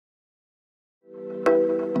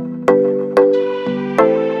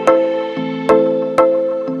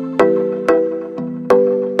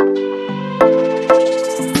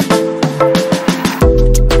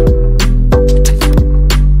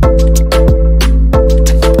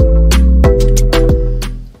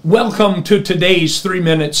Welcome to today's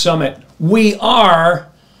 3-Minute Summit. We are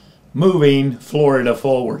moving Florida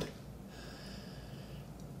forward.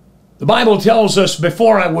 The Bible tells us,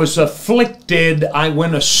 before I was afflicted, I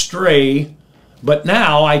went astray, but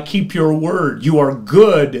now I keep your word. You are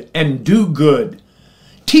good and do good.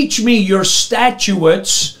 Teach me your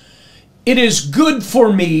statutes. It is good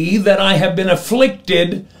for me that I have been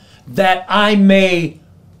afflicted, that I may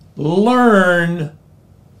learn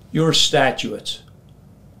your statutes.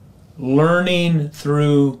 Learning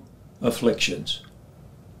through afflictions.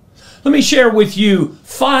 Let me share with you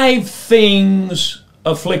 5 things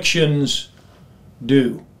afflictions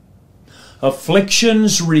do.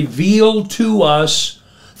 Afflictions reveal to us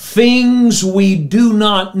things we do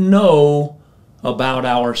not know about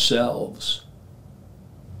ourselves.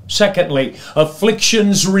 Secondly,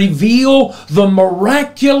 afflictions reveal the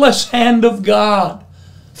miraculous hand of God.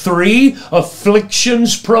 3,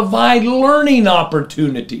 afflictions provide learning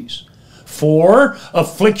opportunities. 4,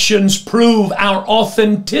 afflictions prove our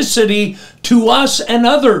authenticity to us and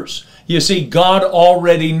others. You see, God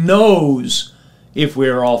already knows if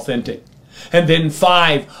we're authentic. And then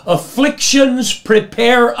 5, afflictions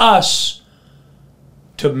prepare us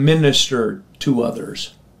to minister to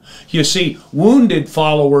others. You see, wounded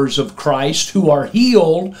followers of Christ who are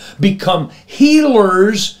healed become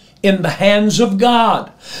healers in the hands of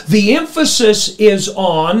God. The emphasis is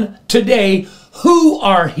on today who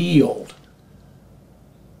are healed.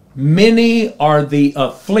 Many are the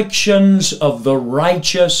afflictions of the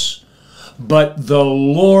righteous, but the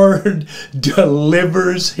Lord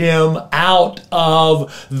delivers him out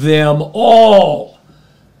of them all.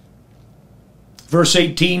 Verse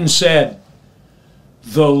 18 said,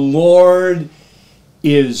 "The Lord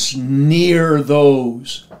is near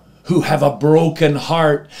those who have a broken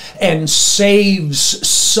heart, and saves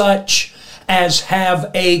such as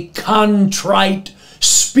have a contrite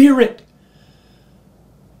spirit."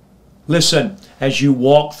 Listen, as you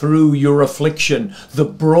walk through your affliction, the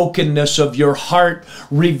brokenness of your heart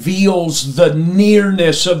reveals the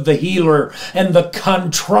nearness of the healer, and the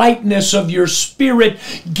contriteness of your spirit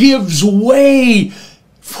gives way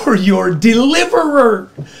for your deliverer.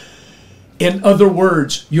 In other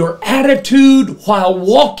words, your attitude while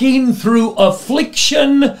walking through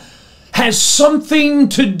affliction has something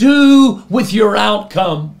to do with your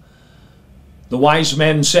outcome. The wise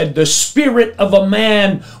man said, "The spirit of a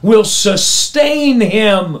man will sustain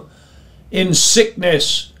him in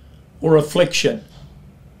sickness or affliction."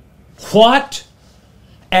 What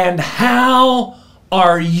and how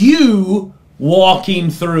are you walking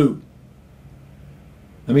through?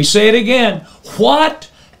 Let me say it again. What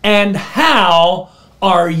and how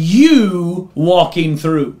are you walking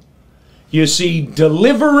through? You see,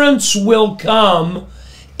 deliverance will come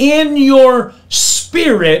in your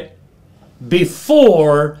spirit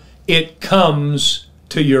before it comes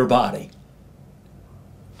to your body.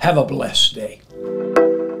 Have a blessed day.